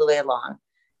interested all the way along,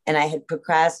 and I had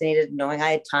procrastinated knowing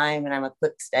I had time, and I'm a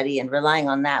quick study and relying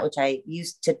on that, which I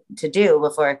used to do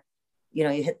before, you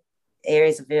hit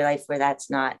areas of your life where that's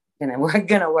not gonna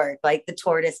work, like the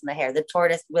tortoise and the hare. The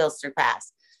tortoise will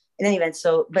surpass. In any event,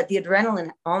 but the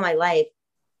adrenaline all my life,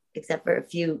 except for a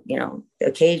few,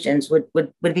 occasions,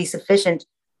 would be sufficient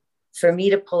for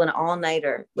me to pull an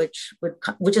all-nighter, which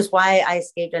is why I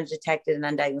escaped undetected and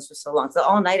undiagnosed for so long. So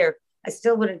all-nighter,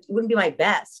 it wouldn't be my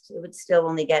best. It would still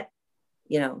only get,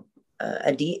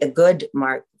 a good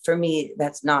mark. For me,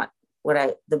 that's not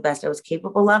the best I was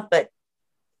capable of.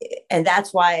 And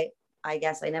that's why I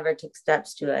guess I never took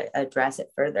steps to address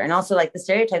it further. And also, like, the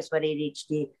stereotypes about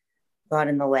ADHD got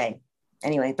in the way.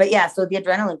 Anyway, but yeah, so the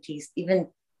adrenaline piece, even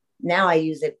now I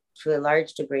use it to a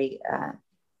large degree.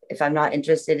 If I'm not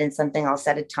interested in something, I'll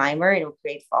set a timer and it'll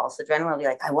create false adrenaline. I'll be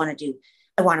like, I want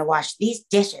to wash these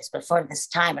dishes before this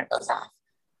timer goes off.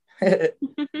 So,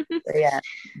 yeah.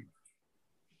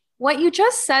 What you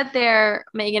just said there,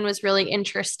 Megan, was really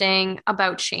interesting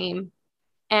about shame.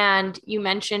 And you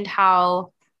mentioned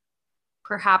how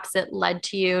perhaps it led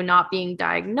to you not being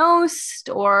diagnosed,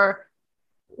 or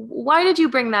why did you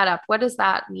bring that up? What does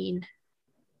that mean?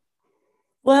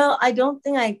 Well, I don't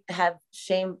think I have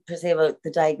shame per se about the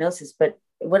diagnosis, but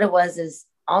what it was is,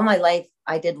 all my life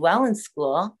I did well in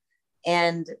school,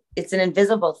 and it's an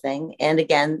invisible thing. And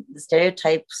again, the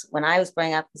stereotypes when I was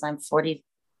growing up, because I'm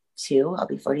 42, I'll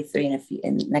be 43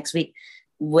 in next week,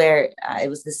 where it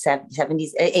was the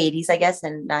 70s, 80s, I guess,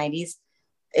 and 90s.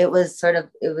 It was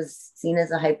seen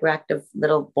as a hyperactive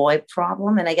little boy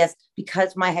problem. And I guess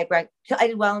because I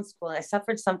did well in school, I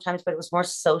suffered sometimes, but it was more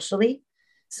socially.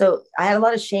 So I had a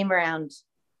lot of shame around,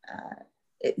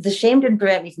 the shame didn't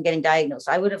prevent me from getting diagnosed.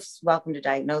 I would have welcomed a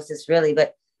diagnosis, really,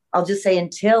 but I'll just say,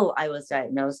 until I was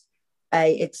diagnosed, I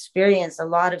experienced a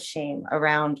lot of shame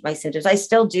around my symptoms. I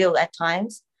still do at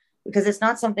times, because it's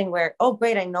not something where, oh,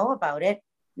 great, I know about it.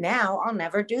 Now I'll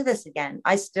never do this again.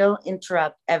 I still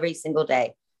interrupt every single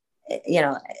day.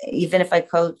 Even if I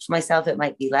coach myself, it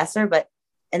might be lesser,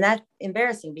 and that's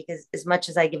embarrassing, because as much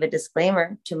as I give a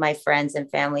disclaimer to my friends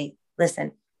and family,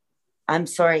 listen, I'm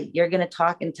sorry, you're going to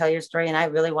talk and tell your story, and I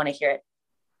really want to hear it.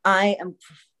 I am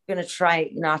going to try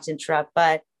not to interrupt,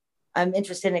 but I'm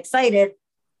interested and excited,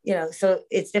 so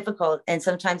it's difficult. And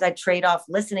sometimes I trade off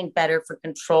listening better for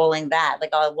controlling that.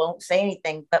 Like, I won't say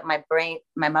anything, but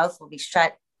my mouth will be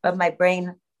shut, but my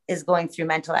brain is going through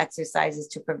mental exercises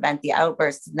to prevent the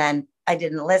outbursts. And then I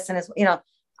didn't listen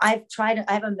I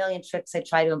have a million tricks I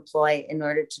try to employ in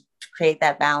order to create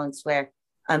that balance where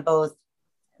I'm both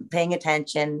paying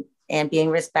attention and being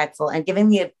respectful and giving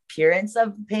the appearance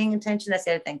of paying attention. That's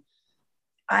the other thing.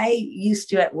 I used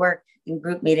to, at work in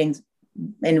group meetings,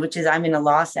 I'm in a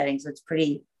law setting, so it's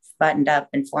pretty buttoned up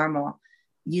and formal,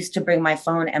 used to bring my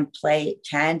phone and play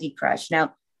Candy Crush.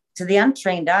 Now, to the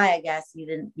untrained eye, I guess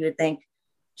you would think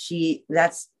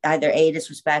that's either A,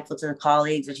 disrespectful to the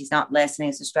colleagues, or she's not listening,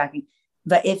 it's distracting.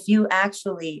 But if you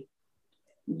actually,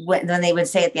 when they would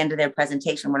say at the end of their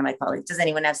presentation, one of my colleagues, does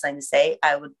anyone have something to say?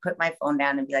 I would put my phone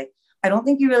down and be like, I don't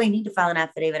think you really need to file an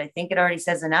affidavit. I think it already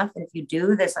says enough. And if you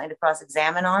do, there's something to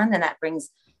cross-examine on. And that brings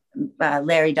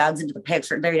Larry Duggs into the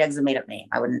picture. Larry Duggs is a made-up name.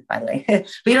 I wouldn't, by the way. But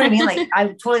you know what I mean? Like, I'm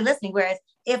totally listening. Whereas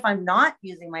if I'm not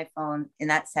using my phone in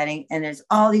that setting, and there's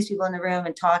all these people in the room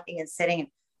and talking and sitting,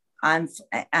 and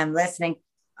I'm listening,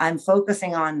 I'm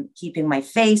focusing on keeping my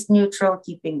face neutral,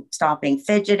 stopping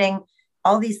fidgeting,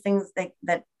 all these things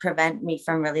that prevent me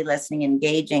from really listening,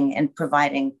 engaging, and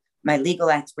providing my legal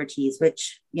expertise,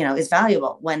 which, is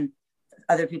valuable when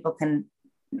other people can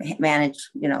manage,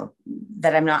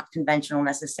 that I'm not conventional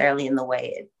necessarily in the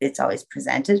way it's always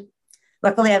presented.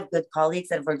 Luckily, I have good colleagues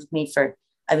that have worked with me for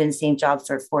I've been in the same job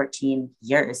for 14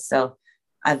 years. So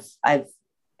I've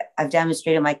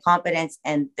demonstrated my competence,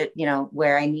 and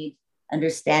where I need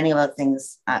understanding about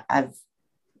things, I've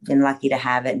been lucky to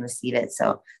have it and receive it.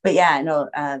 So, but yeah, no,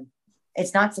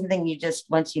 it's not something you just,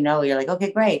 once you're like,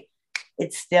 okay, great.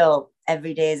 It's still,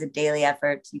 every day is a daily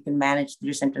effort. You can manage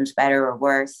your symptoms better or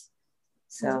worse.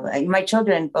 So my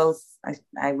children both,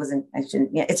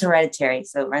 it's hereditary.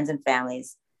 So it runs in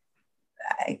families.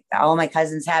 All my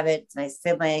cousins have it. My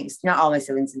siblings, not all my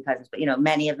siblings and cousins, but,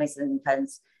 many of my siblings and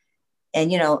cousins.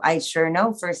 And, I sure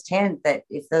know firsthand that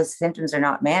if those symptoms are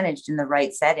not managed in the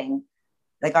right setting,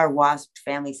 like our WASP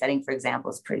family setting, for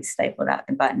example, is pretty stifled up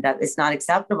and buttoned up. It's not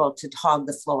acceptable to hog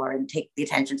the floor and take the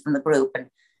attention from the group and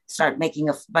start making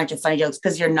a bunch of funny jokes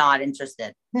because you're not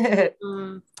interested.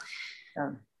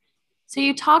 So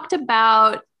you talked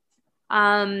about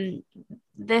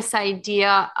this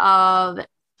idea of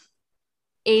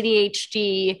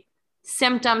ADHD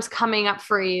symptoms coming up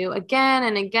for you again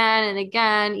and again and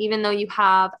again, even though you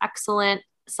have excellent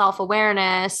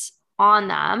self-awareness on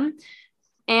them.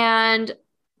 And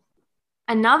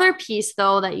another piece,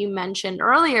 though, that you mentioned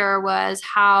earlier was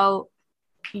how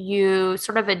you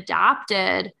sort of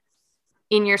adapted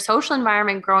in your social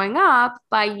environment growing up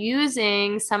by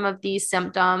using some of these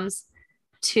symptoms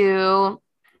to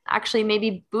actually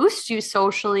maybe boost you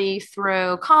socially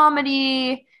through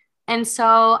comedy. And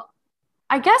so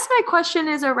I guess my question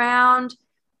is around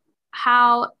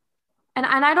how, and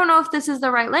I don't know if this is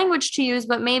the right language to use,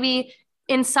 but maybe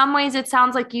in some ways it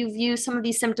sounds like you view some of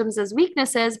these symptoms as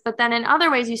weaknesses, but then in other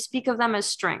ways you speak of them as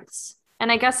strengths. And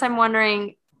I guess I'm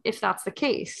wondering if that's the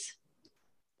case.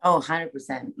 Oh,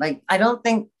 100%. Like, I don't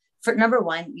think, for number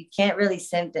one, you can't really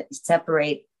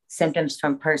separate symptoms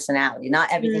from personality.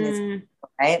 Not everything is,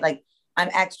 right? Like, I'm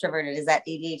extroverted. Is that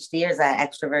ADHD or is that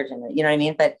extroversion? You know what I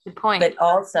mean? But good point. But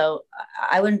also,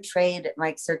 I wouldn't trade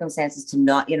my circumstances to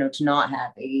not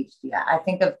have ADHD. I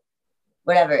think of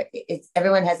whatever.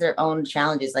 Everyone has their own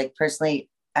challenges. Like, personally,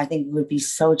 I think it would be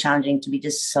so challenging to be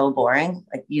just so boring.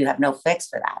 Like, you have no fix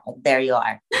for that. Like, there you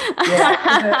are.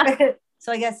 Yeah.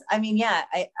 So I guess, I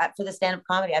for the stand-up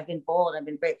comedy, I've been bold. I've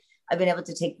been brave. I've been able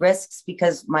to take risks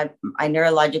because I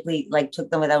neurologically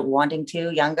took them without wanting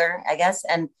to, younger, I guess.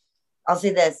 And I'll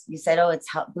say this, you said, it's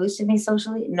boosted me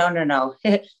socially. No.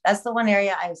 That's the one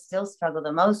area I still struggle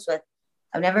the most with.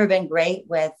 I've never been great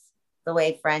with the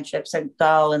way friendships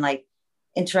go. And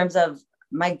in terms of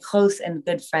my close and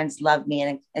good friends love me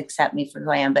and accept me for who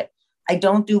I am. But I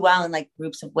don't do well in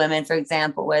groups of women, for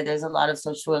example, where there's a lot of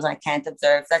social rules I can't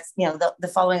observe. That's,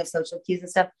 the following of social cues and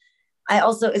stuff.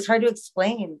 It's hard to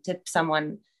explain to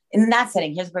someone in that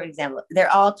setting. Here's a perfect example. They're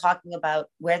all talking about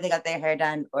where they got their hair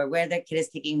done or where their kid is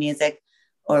taking music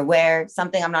or where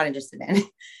something I'm not interested in.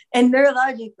 And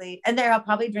neurologically, and they're all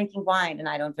probably drinking wine and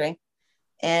I don't drink.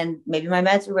 And maybe my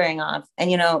meds are wearing off.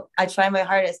 And, I try my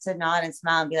hardest to nod and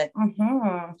smile and be like,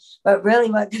 But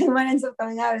really what ends up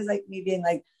coming out is me being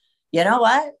like, you know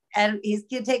what? And he's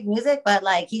going to take music, but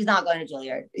he's not going to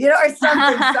Juilliard, or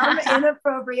something, some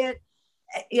inappropriate.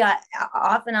 Yeah.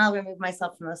 Often I'll remove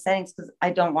myself from those settings because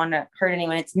I don't want to hurt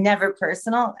anyone. It's never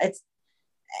personal. It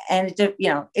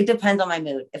depends on my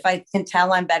mood. If I can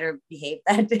tell I'm better behaved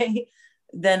that day,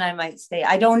 then I might stay.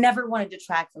 I don't never want to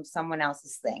detract from someone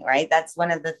else's thing, right? That's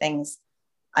one of the things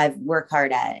I've worked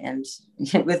hard at and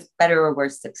with better or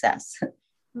worse success.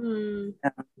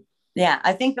 Yeah,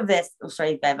 I think of this. Oh,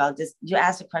 sorry, Bev. You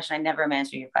asked a question. I never am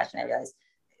answering your question. I realized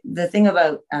the thing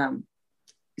about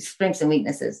strengths and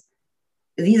weaknesses.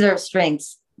 These are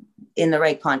strengths in the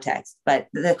right context, but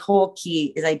the whole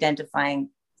key is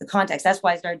identifying the context. That's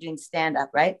why I started doing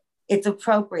stand-up, right? It's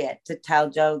appropriate to tell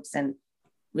jokes and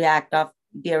react off,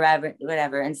 be irreverent,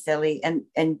 whatever, and silly. And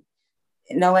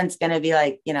no one's going to be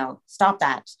like, stop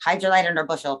that. Hide your light under a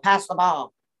bushel. Pass the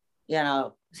ball.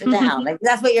 Sit down.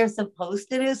 That's what you're supposed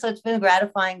to do. So it's been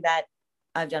gratifying that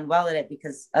I've done well at it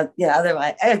because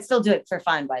otherwise I'd still do it for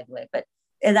fun, by the way, but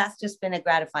that's just been a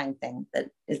gratifying thing that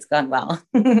it's gone well.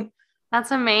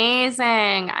 That's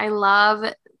amazing. I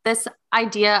love this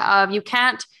idea of you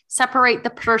can't separate the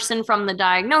person from the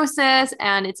diagnosis,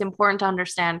 and it's important to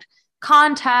understand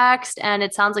context. And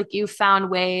it sounds like you found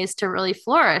ways to really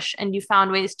flourish and you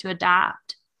found ways to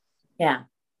adapt. Yeah.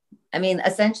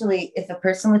 Essentially, if a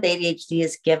person with ADHD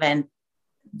is given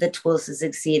the tools to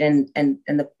succeed and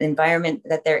the environment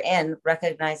that they're in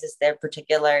recognizes their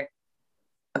particular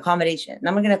accommodation. And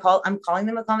I'm calling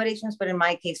them accommodations, but in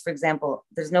my case, for example,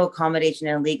 there's no accommodation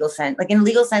in a legal sense. In a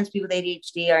legal sense, people with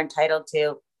ADHD are entitled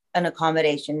to an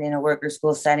accommodation in a work or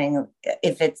school setting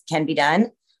if it can be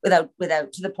done without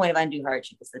to the point of undue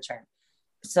hardship is the term.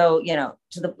 So,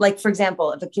 like, for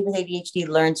example, if a kid with ADHD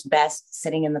learns best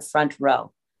sitting in the front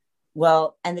row,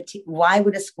 well, and why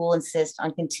would a school insist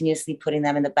on continuously putting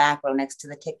them in the back row next to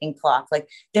the ticking clock? Like,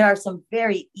 there are some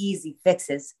very easy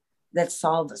fixes that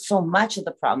solve so much of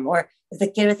the problem. Or if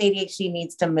the kid with ADHD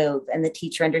needs to move and the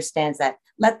teacher understands that,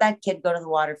 let that kid go to the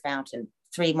water fountain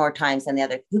 3 more times than the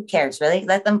other. Who cares, really?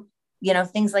 Let them,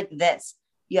 things like this.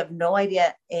 You have no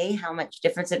idea, how much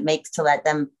difference it makes to let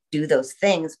them do those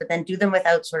things, but then do them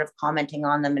without sort of commenting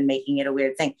on them and making it a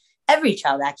weird thing. Every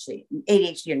child, actually,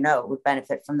 ADHD or no, would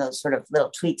benefit from those sort of little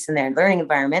tweaks in their learning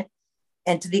environment.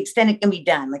 And to the extent it can be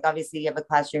done, like obviously you have a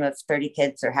classroom of 30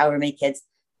 kids or however many kids,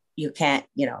 you can't,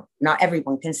 not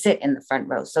everyone can sit in the front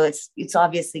row. So it's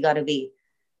obviously got to be,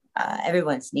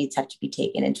 everyone's needs have to be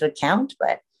taken into account.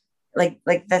 But like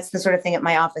that's the sort of thing at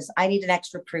my office. I need an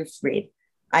extra proofread.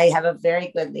 I have a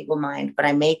very good legal mind, but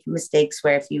I make mistakes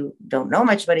where if you don't know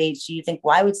much about ADHD, you think,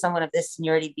 why would someone of this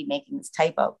seniority be making this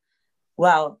typo?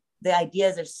 Well, the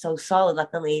ideas are so solid.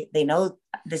 Luckily, they know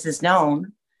this is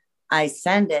known. I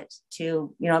send it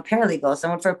to, a paralegal,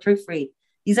 someone for a proofread.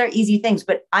 These are easy things,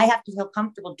 but I have to feel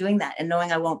comfortable doing that and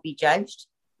knowing I won't be judged.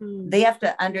 They have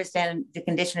to understand the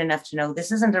condition enough to know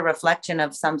this isn't a reflection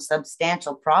of some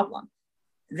substantial problem.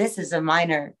 This is a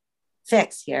minor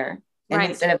fix here. And right.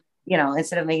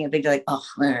 Instead of making a big deal, like, oh,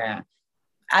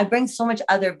 I bring so much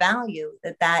other value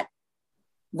that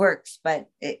works. But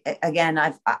again,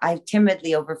 I've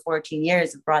timidly over 14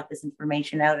 years have brought this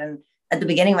information out. And at the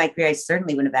beginning of my career, I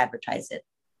certainly wouldn't have advertised it.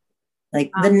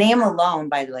 Like the name alone,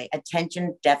 by the way,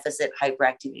 attention deficit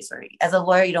hyperactivity disorder. As a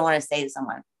lawyer, you don't want to say to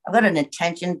someone, I've got an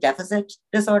attention deficit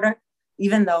disorder,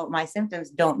 even though my symptoms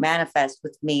don't manifest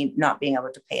with me not being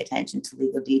able to pay attention to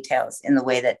legal details in the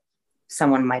way that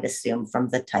someone might assume from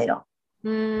the title.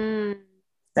 So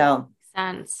makes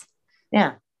sense.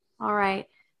 Yeah. All right.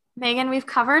 Megan, we've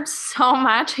covered so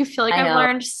much. I feel like I've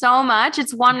learned so much.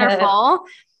 It's wonderful.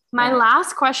 My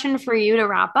last question for you to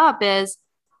wrap up is,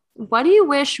 what do you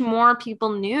wish more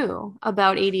people knew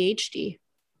about ADHD?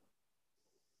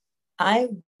 I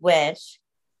wish,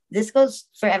 this goes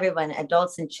for everyone,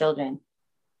 adults and children,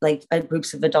 like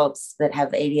groups of adults that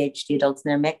have ADHD adults in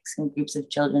their mix and groups of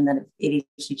children that have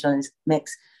ADHD children's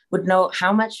mix, would know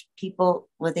how much people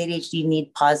with ADHD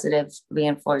need positive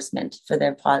reinforcement for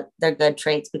their good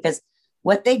traits, because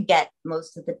what they get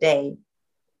most of the day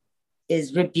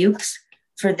is rebukes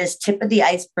for this tip of the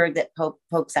iceberg that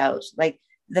pokes out, like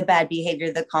the bad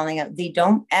behavior, the calling out. They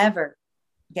don't ever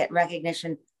get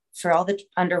recognition for all the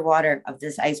underwater of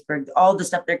this iceberg, all the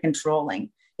stuff they're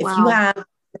controlling. If you have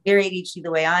your ADHD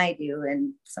the way I do,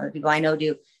 and some of the people I know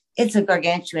do, it's a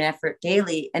gargantuan effort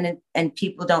daily, and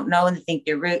people don't know and they think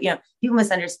you're rude. People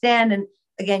misunderstand, and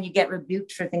again, you get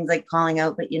rebuked for things like calling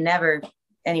out, but you never.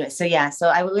 Anyway, so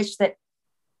I would wish that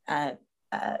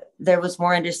there was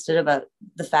more understood about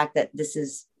the fact that this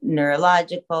is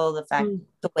neurological, the fact,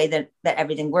 the way that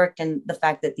everything worked, and the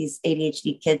fact that these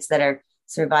ADHD kids that are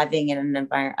surviving in a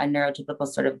neurotypical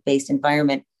sort of based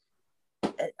environment,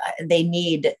 they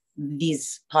need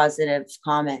these positive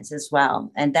comments as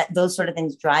well. And that those sort of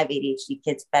things drive ADHD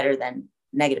kids better than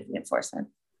negative reinforcement.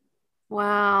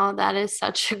 Wow, that is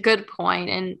such a good point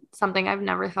and something I've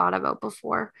never thought about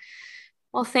before.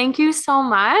 Well, thank you so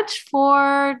much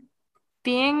for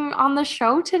being on the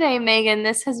show today, Megan.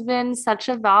 This has been such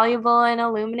a valuable and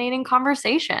illuminating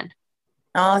conversation.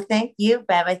 Oh, thank you,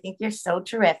 Bev. I think you're so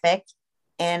terrific.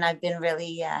 And I've been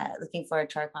really looking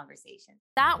forward to our conversation.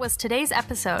 That was today's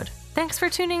episode. Thanks for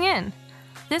tuning in.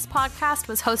 This podcast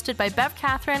was hosted by Bev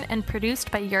Catherine and produced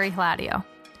by Yuri Hladio.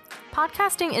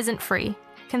 Podcasting isn't free.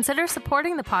 Consider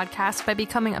supporting the podcast by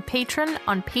becoming a patron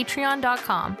on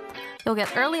patreon.com. You'll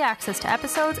get early access to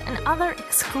episodes and other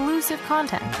exclusive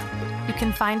content. You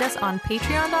can find us on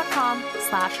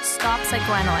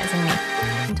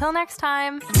patreon.com/stoppsychoanalyzingme. Until next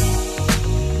time.